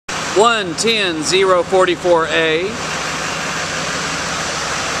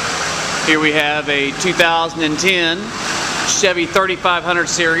110044A. Here we have a 2010 Chevy 3500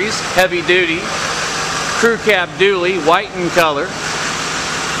 series, heavy duty, crew cab dually, white in color.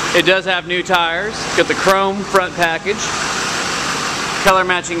 It does have new tires, got the chrome front package, color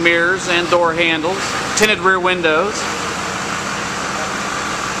matching mirrors and door handles, tinted rear windows.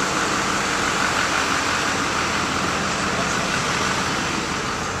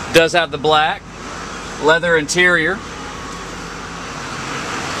 Does have the black leather interior,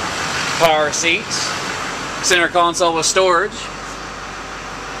 power seats, center console with storage,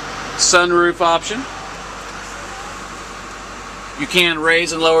 sunroof option. You can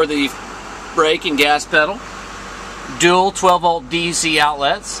raise and lower the brake and gas pedal. Dual 12-volt DC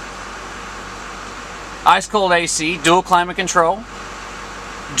outlets. Ice cold AC, dual climate control.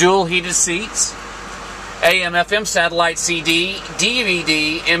 Dual heated seats. AM FM satellite CD,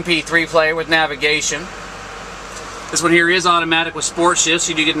 DVD, MP3 player with navigation. This one here is automatic with sport shifts.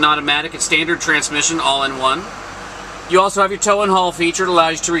 You do get an automatic and standard transmission all in one. You also have your tow and haul feature that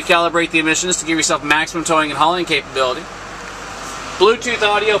allows you to recalibrate the emissions to give yourself maximum towing and hauling capability. Bluetooth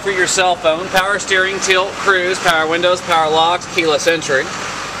audio for your cell phone, power steering, tilt, cruise, power windows, power locks, keyless entry.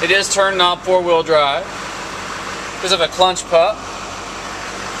 It is turn knob 4-wheel drive. Does have a clutch pup.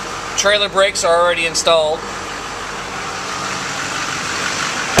 Trailer brakes are already installed.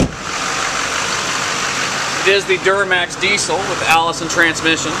 It is the Duramax diesel with Allison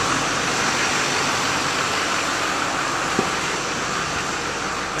transmission.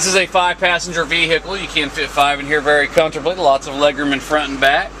 This is a 5-passenger vehicle. You can fit 5 in here very comfortably. Lots of legroom in front and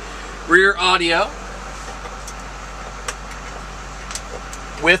back. Rear audio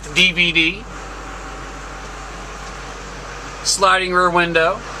with DVD. Sliding rear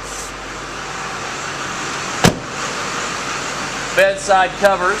window. Bedside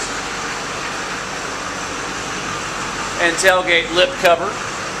covers. And tailgate lip cover.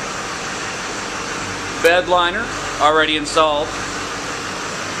 Bed liner already installed.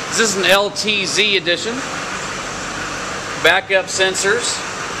 This is an LTZ edition. Backup sensors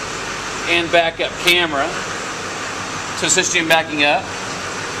and backup camera to assist you in backing up.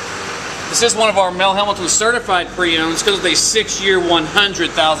 This is one of our Mel Hamilton certified pre-owns because of a 6-year,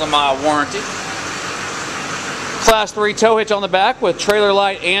 100,000-mile warranty. Class 3 tow hitch on the back with trailer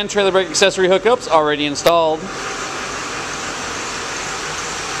light and trailer brake accessory hookups already installed.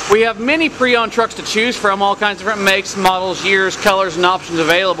 We have many pre-owned trucks to choose from, all kinds of different makes, models, years, colors, and options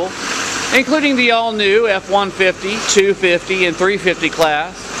available, including the all-new F-150, 250, and 350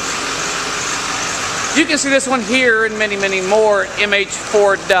 class. You can see this one here and many, many more at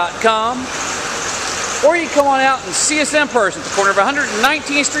mhford.com, or you can come on out and see us in person at the corner of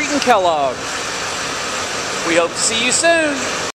 119th Street in Kellogg. We hope to see you soon.